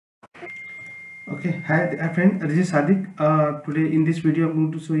Okay, hi friend, this is Sadik. Today in this video I'm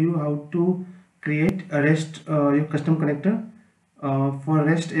going to show you how to create a REST your custom connector for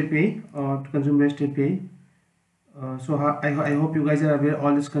REST API to consume REST API. I hope you guys are aware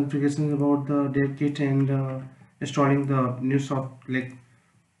all these configurations about the dev kit and installing the new soft like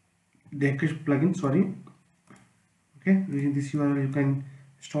dev kit plugin. Sorry, okay, using this URL you can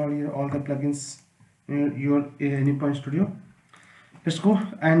install here all the plugins in your Anypoint Studio. Let's go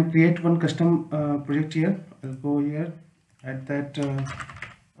and create one custom project here. I'll go here at that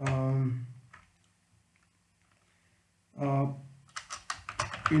um, uh,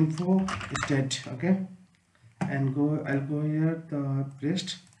 info state, okay, and I'll go here the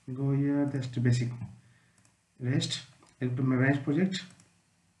rest, go here that's the basic rest. I'll do my branch project.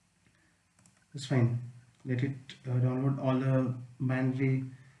 It's fine. Let it download all the binary,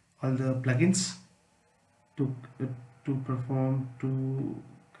 all the plugins to uh, to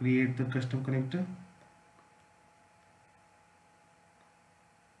create the custom connector.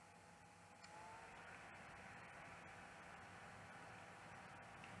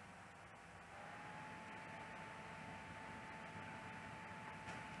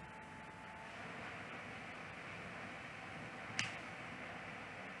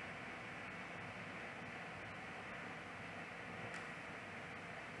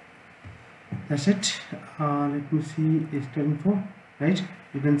 That's it. Let me see start info, right?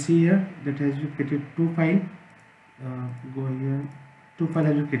 You can see here that has you created two file. Go here, two file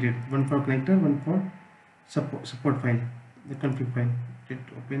has you created, one for connector, one for support file, the config file. Let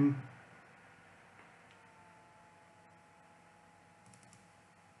open.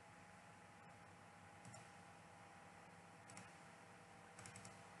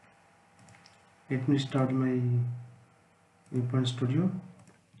 Let me start my Anypoint Studio.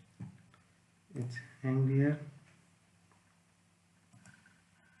 It's hang here.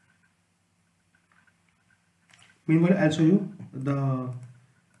 Meanwhile, I'll show you the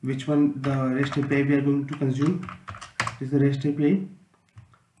which one the REST API we are going to consume. This is the REST API.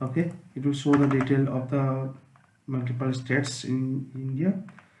 Okay, it will show the detail of the multiple states in India,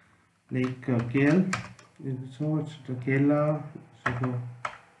 like KL. So it's the Kerala, so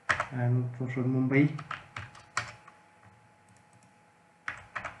and for Mumbai.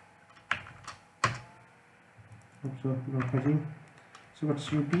 So not watching. So what's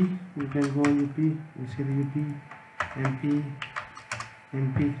UP? You can go UP. You see the UP, MP,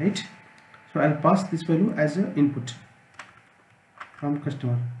 MP, right? So I'll pass this value as an input from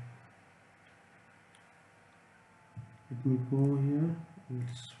customer. Let me go here.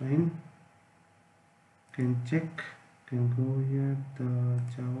 It's fine. Can check. Can go here the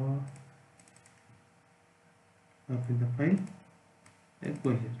Java up in the file. Let's go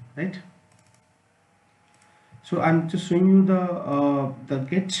here, right? So I'm just showing you the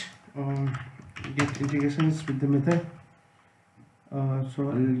get integrations with the method. So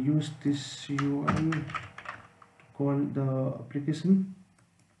I'll use this URL to call the application.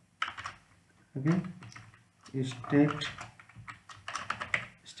 Okay,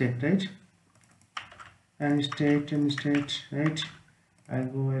 state right, and state right. I'll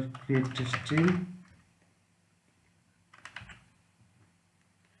go and create a string.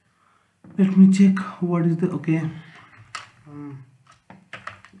 Let me check what is the okay.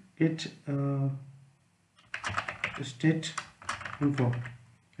 Get state info,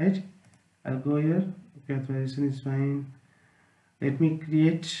 right? I'll go here. Okay, authorization is fine. Let me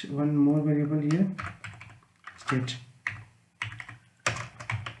create one more variable here. State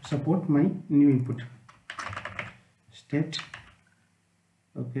support my new input. State.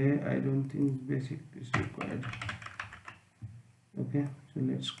 Okay, I don't think basic is required. Okay, so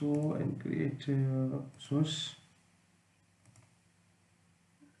let's go and create a source.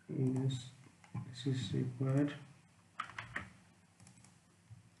 Yes, this is required.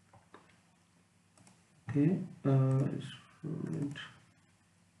 Okay,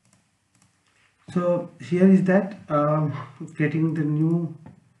 so here is that getting the new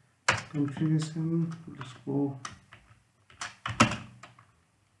configuration. Let's go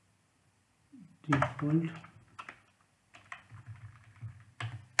default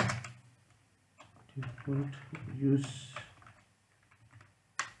use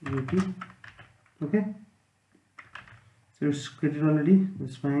UP. Okay, so it's created already.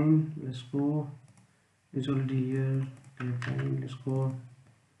 That's fine. Let's go. It's already here. Okay, fine. Let's go.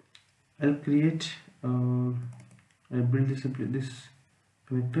 I'll create. I'll build this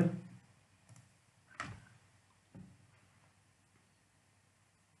connector.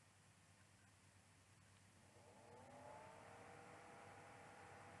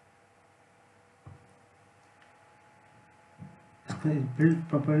 is built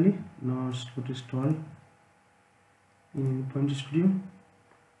properly. Now let's go to install in Point Studio.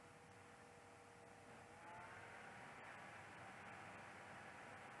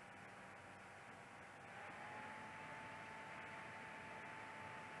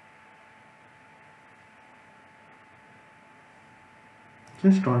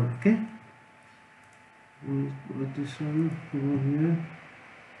 Installed. Okay, with this one over here,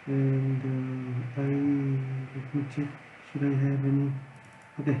 and let me check, should I have any.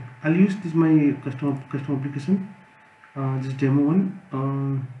 Okay, I'll use this my custom application, this demo one,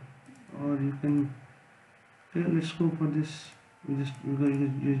 or you can, okay, let's go for this. We just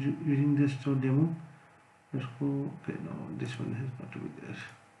using this for demo. Let's go. Okay, no, this one has got to be there.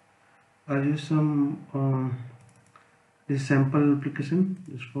 I'll use some this sample application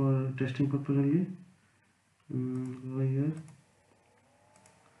just for testing purpose only. Over here.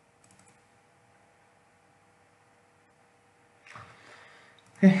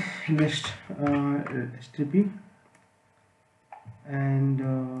 Okay, next HTTP and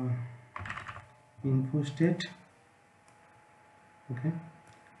info state. Okay,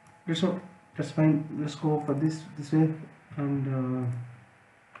 so that's fine. Let's go for this way, and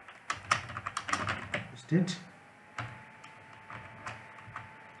state.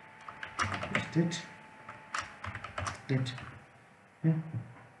 Get. Okay.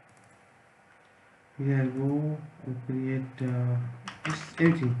 Here go and create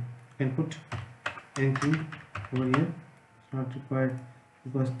anything. You can put anything over here. It's not required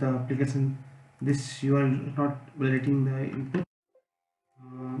because the application, this you are not validating the input.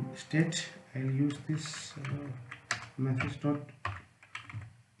 State. I'll use this message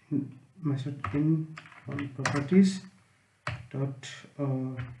in on properties dot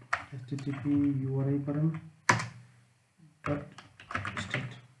http URI param dot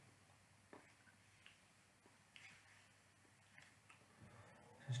state.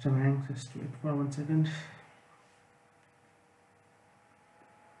 System hangs. Just wait for 1 second.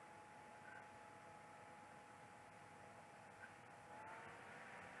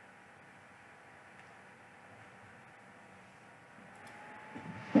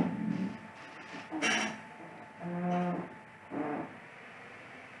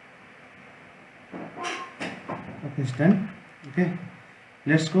 Okay, it's done. Okay,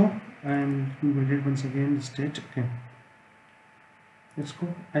 let's go and validate once again the state. Okay, let's go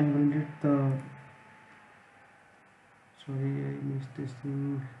and validate the. Sorry, I missed this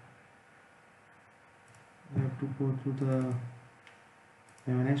thing. I have to go through the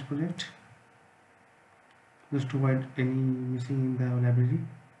manage project just to avoid any missing in the library.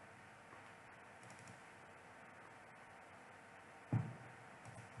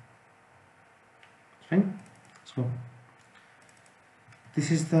 Fine. So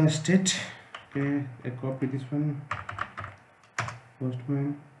this is the state. Okay, I copy this one.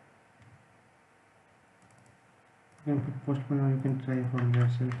 Postman. You can put postman or you can try from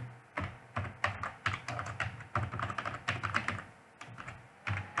yourself.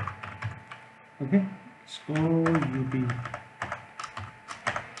 Okay, let's go UP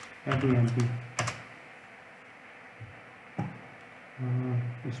MP.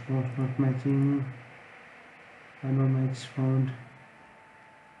 It's not matching. No match found.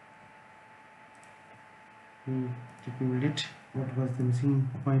 Checking it. What was the missing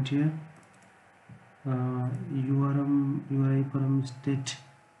point here? URI param state.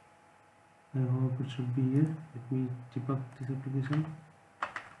 I hope it should be here. Let me debug this application.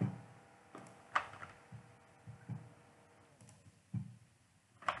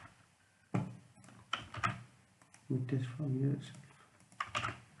 We test from here.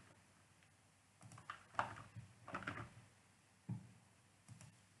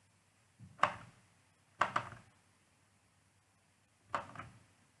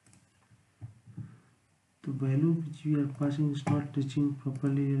 The value which we are passing is not reaching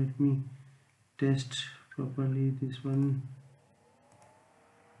properly. Let me test properly this one.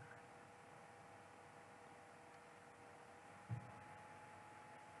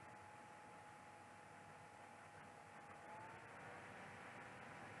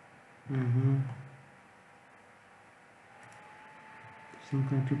 Some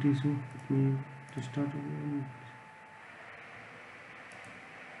connectivity issue. Let me restart again.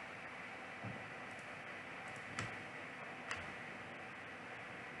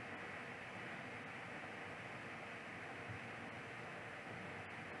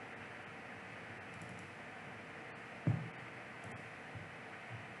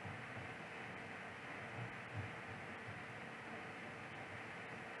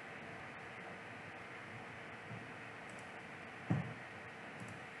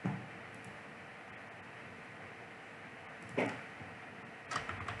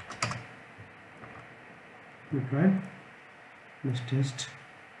 required. Let's test.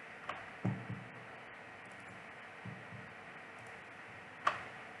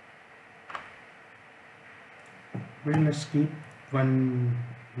 Well, let's keep one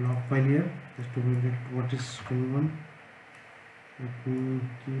log file here just to get what is going on. Let me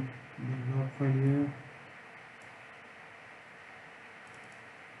keep the log file here.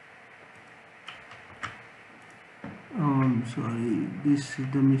 Sorry, this is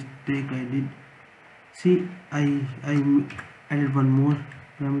the mistake I did. See, I added one more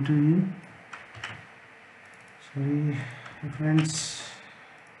parameter here. Sorry, friends.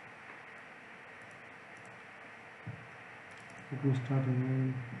 Let me start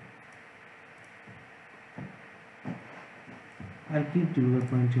again. I'll keep the other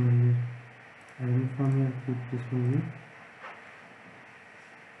point over here. I will from here keep this one here.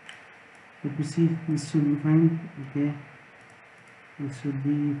 Let me see, this should be fine. Okay, this should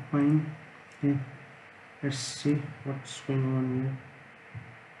be fine. Okay, let's see what's going on here.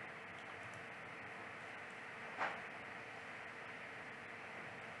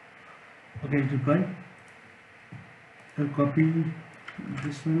 Okay, it's required. I'll copy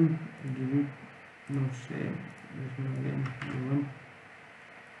this one, delete, no, save this one again, new one.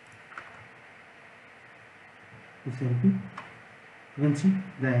 This MP, you can see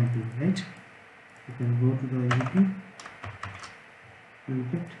the MP, right? You can go to the UP, you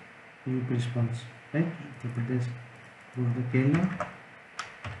get UP response, right? You put this, go to the kernel,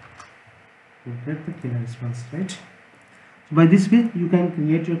 you get the kernel response, right? So by this way, you can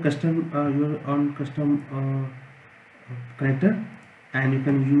create your custom, your own custom connector, and you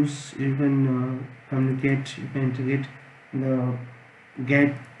can use, you can communicate, you can integrate the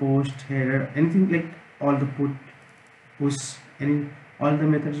get, post, header, anything like all the put, push, any all the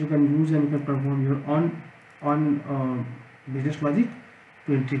methods you can use, and you can perform your own business logic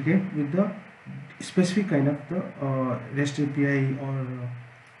to integrate with the specific kind of the REST API or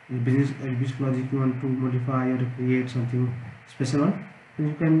business logic you want to modify or create something special on. And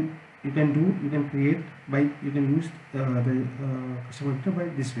you can create by, you can use the custom connector by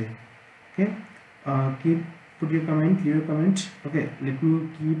this way. Okay, put your comment, leave your comment. Okay, let me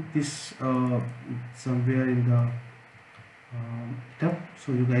keep this somewhere in the tab,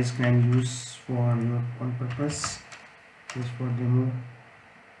 so you guys can use for your own purpose, just for demo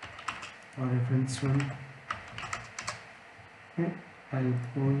or reference one. Okay, I'll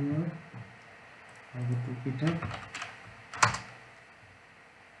go here, I will pick it up.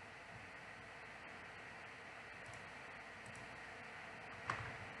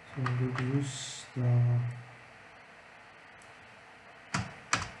 So I'm going to use the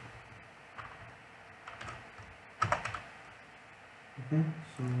okay,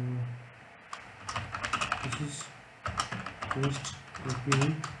 so this is REST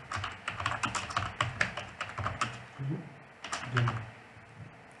API demo.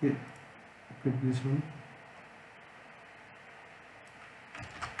 Okay, click this one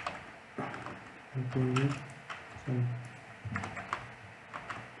and go here. Sorry.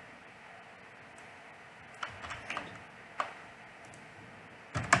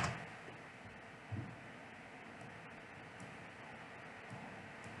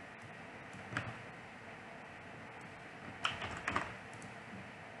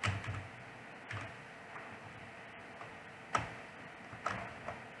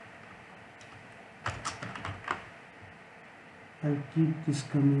 I'll keep this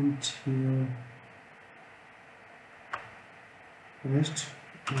comment here, REST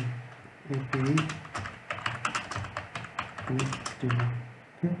API demo.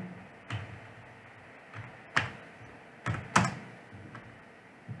 Okay,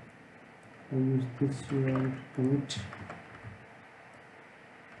 I'll use this URL commit.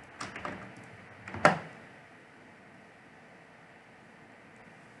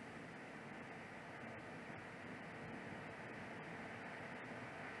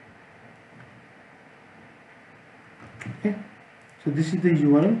 Okay, so this is the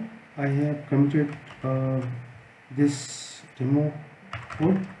URL. I have committed this demo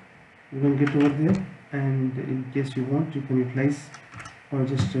code. You can get over there, and in case you want, you can utilize for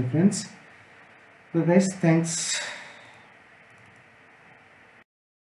just reference. So guys, thanks